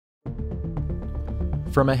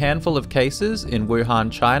From a handful of cases in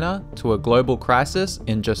Wuhan, China, to a global crisis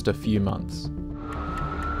in just a few months.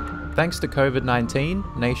 Thanks to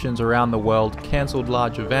COVID-19, nations around the world cancelled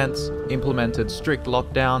large events, implemented strict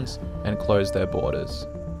lockdowns, and closed their borders.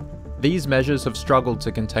 These measures have struggled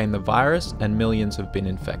to contain the virus, and millions have been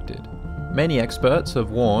infected. Many experts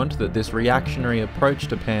have warned that this reactionary approach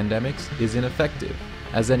to pandemics is ineffective.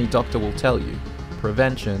 As any doctor will tell you,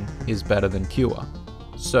 prevention is better than cure.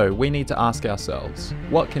 So we need to ask ourselves,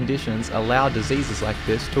 what conditions allow diseases like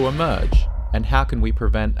this to emerge? And how can we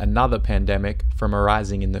prevent another pandemic from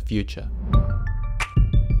arising in the future?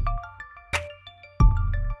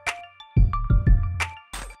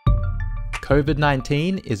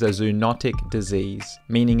 COVID-19 is a zoonotic disease,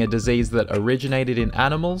 meaning a disease that originated in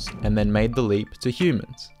animals and then made the leap to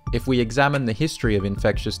humans. If we examine the history of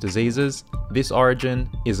infectious diseases, this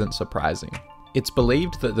origin isn't surprising. It's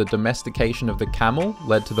believed that the domestication of the camel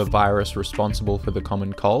led to the virus responsible for the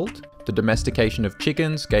common cold. The domestication of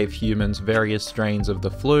chickens gave humans various strains of the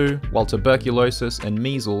flu, while tuberculosis and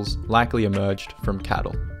measles likely emerged from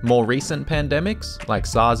cattle. More recent pandemics, like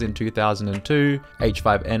SARS in 2002,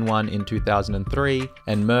 H5N1 in 2003,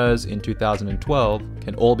 and MERS in 2012,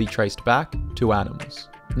 can all be traced back to animals.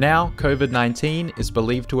 Now, COVID-19 is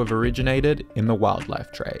believed to have originated in the wildlife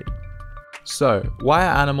trade. So, why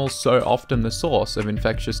are animals so often the source of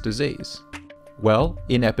infectious disease? Well,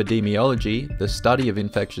 in epidemiology, the study of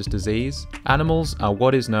infectious disease, animals are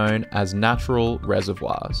what is known as natural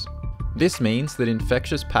reservoirs. This means that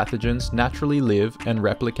infectious pathogens naturally live and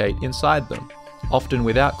replicate inside them, often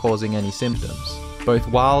without causing any symptoms. Both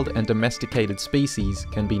wild and domesticated species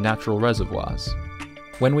can be natural reservoirs.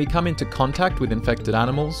 When we come into contact with infected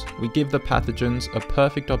animals, we give the pathogens a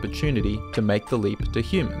perfect opportunity to make the leap to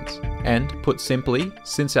humans. And, put simply,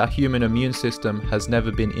 since our human immune system has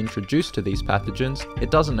never been introduced to these pathogens,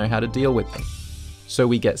 it doesn't know how to deal with them. So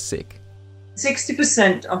we get sick.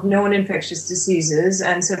 60% of known infectious diseases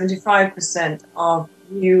and 75% of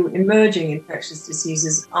new emerging infectious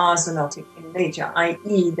diseases are zoonotic in nature,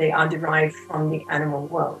 i.e. they are derived from the animal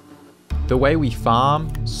world. The way we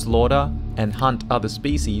farm, slaughter, and hunt other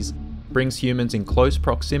species brings humans in close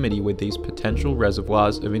proximity with these potential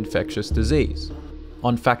reservoirs of infectious disease.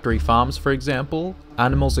 On factory farms, for example,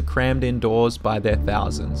 animals are crammed indoors by their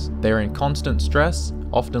thousands. They are in constant stress,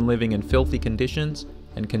 often living in filthy conditions,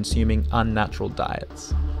 and consuming unnatural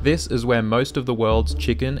diets. This is where most of the world's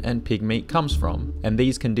chicken and pig meat comes from, and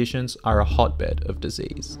these conditions are a hotbed of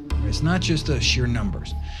disease. It's not just the sheer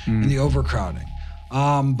numbers and the overcrowding.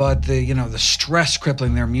 But the stress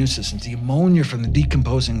crippling their immune systems, the ammonia from the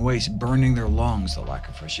decomposing waste burning their lungs, the lack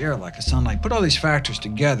of fresh air, lack of sunlight, put all these factors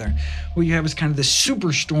together, what you have is kind of this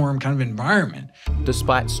superstorm kind of environment.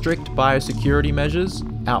 Despite strict biosecurity measures,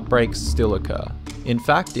 outbreaks still occur. In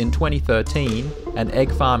fact, in 2013, an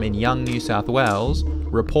egg farm in Young, New South Wales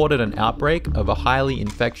reported an outbreak of a highly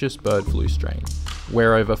infectious bird flu strain,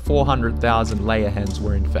 where over 400,000 layer hens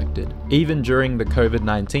were infected. Even during the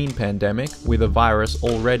COVID-19 pandemic, with a virus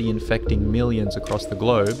already infecting millions across the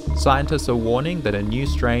globe, scientists are warning that a new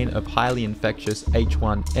strain of highly infectious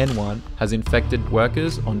H1N1 has infected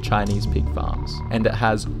workers on Chinese pig farms, and it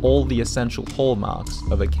has all the essential hallmarks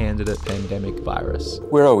of a candidate pandemic virus.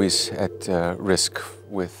 We're always at risk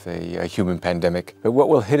with a human pandemic, but what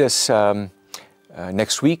will hit us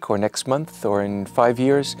next week or next month or in 5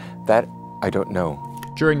 years, that I don't know.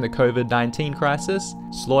 During the COVID-19 crisis,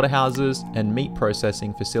 slaughterhouses and meat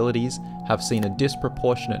processing facilities have seen a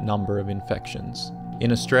disproportionate number of infections.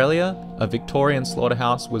 In Australia, a Victorian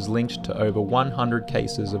slaughterhouse was linked to over 100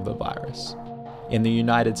 cases of the virus. In the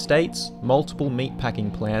United States, multiple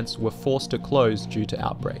meatpacking plants were forced to close due to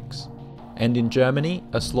outbreaks. And in Germany,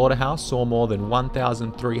 a slaughterhouse saw more than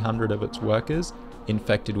 1,300 of its workers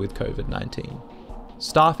infected with COVID-19.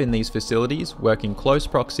 Staff in these facilities work in close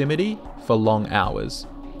proximity for long hours,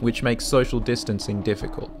 which makes social distancing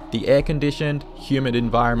difficult. The air-conditioned, humid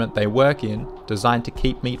environment they work in, designed to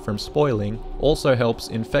keep meat from spoiling, also helps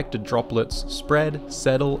infected droplets spread,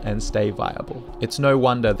 settle, and stay viable. It's no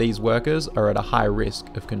wonder these workers are at a high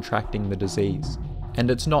risk of contracting the disease. And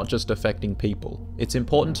it's not just affecting people. It's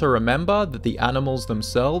important to remember that the animals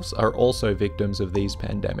themselves are also victims of these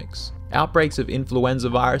pandemics. Outbreaks of influenza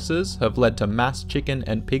viruses have led to mass chicken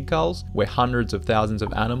and pig culls, where hundreds of thousands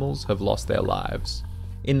of animals have lost their lives.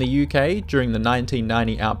 In the UK, during the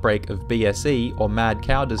 1990 outbreak of BSE, or mad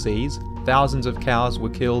cow disease, thousands of cows were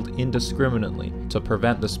killed indiscriminately to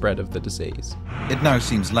prevent the spread of the disease. It now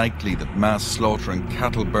seems likely that mass slaughter and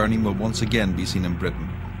cattle burning will once again be seen in Britain.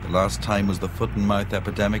 The last time was the foot and mouth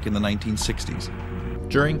epidemic in the 1960s.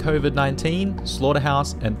 During COVID-19,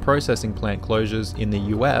 slaughterhouse and processing plant closures in the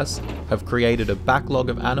US have created a backlog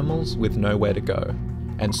of animals with nowhere to go.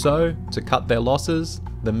 And so, to cut their losses,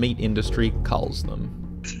 the meat industry culls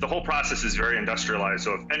them. The whole process is very industrialized,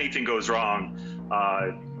 so if anything goes wrong,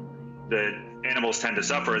 the animals tend to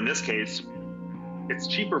suffer. In this case, it's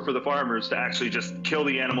cheaper for the farmers to actually just kill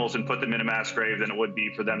the animals and put them in a mass grave than it would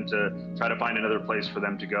be for them to try to find another place for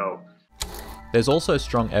them to go. There's also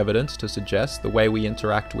strong evidence to suggest the way we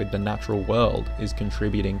interact with the natural world is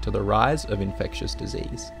contributing to the rise of infectious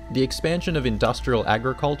disease. The expansion of industrial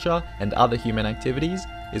agriculture and other human activities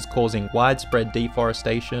is causing widespread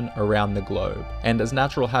deforestation around the globe. And as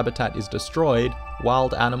natural habitat is destroyed,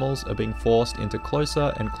 wild animals are being forced into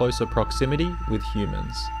closer and closer proximity with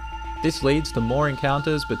humans. This leads to more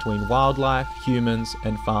encounters between wildlife, humans,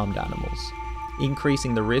 and farmed animals,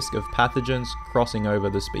 increasing the risk of pathogens crossing over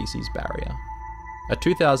the species barrier. A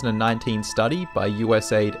 2019 study by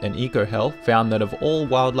USAID and EcoHealth found that of all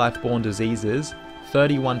wildlife-borne diseases,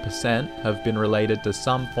 31% have been related to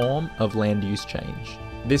some form of land use change.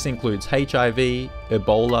 This includes HIV,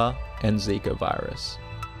 Ebola, and Zika virus.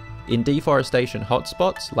 In deforestation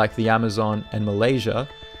hotspots like the Amazon and Malaysia,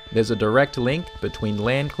 there's a direct link between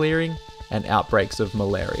land clearing and outbreaks of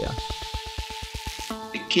malaria.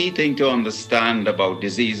 The key thing to understand about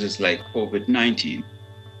diseases like COVID-19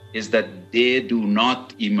 is that they do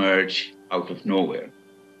not emerge out of nowhere.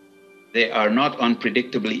 They are not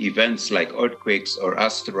unpredictable events like earthquakes or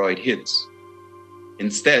asteroid hits.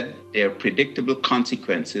 Instead, they are predictable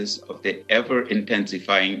consequences of the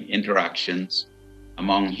ever-intensifying interactions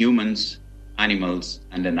among humans, animals,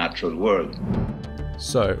 and the natural world.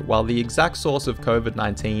 So, while the exact source of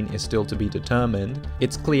COVID-19 is still to be determined,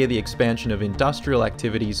 it's clear the expansion of industrial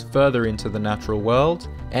activities further into the natural world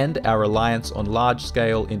and our reliance on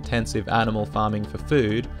large-scale intensive animal farming for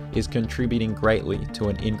food is contributing greatly to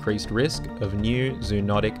an increased risk of new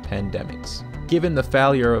zoonotic pandemics. Given the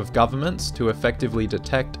failure of governments to effectively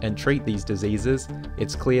detect and treat these diseases,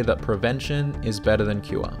 it's clear that prevention is better than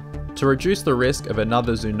cure. To reduce the risk of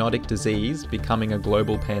another zoonotic disease becoming a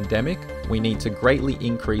global pandemic, we need to greatly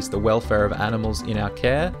increase the welfare of animals in our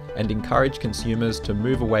care and encourage consumers to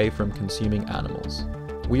move away from consuming animals.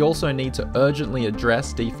 We also need to urgently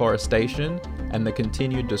address deforestation and the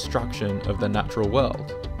continued destruction of the natural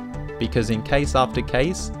world. Because in case after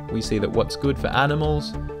case, we see that what's good for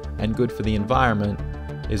animals and good for the environment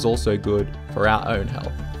is also good for our own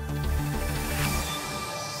health.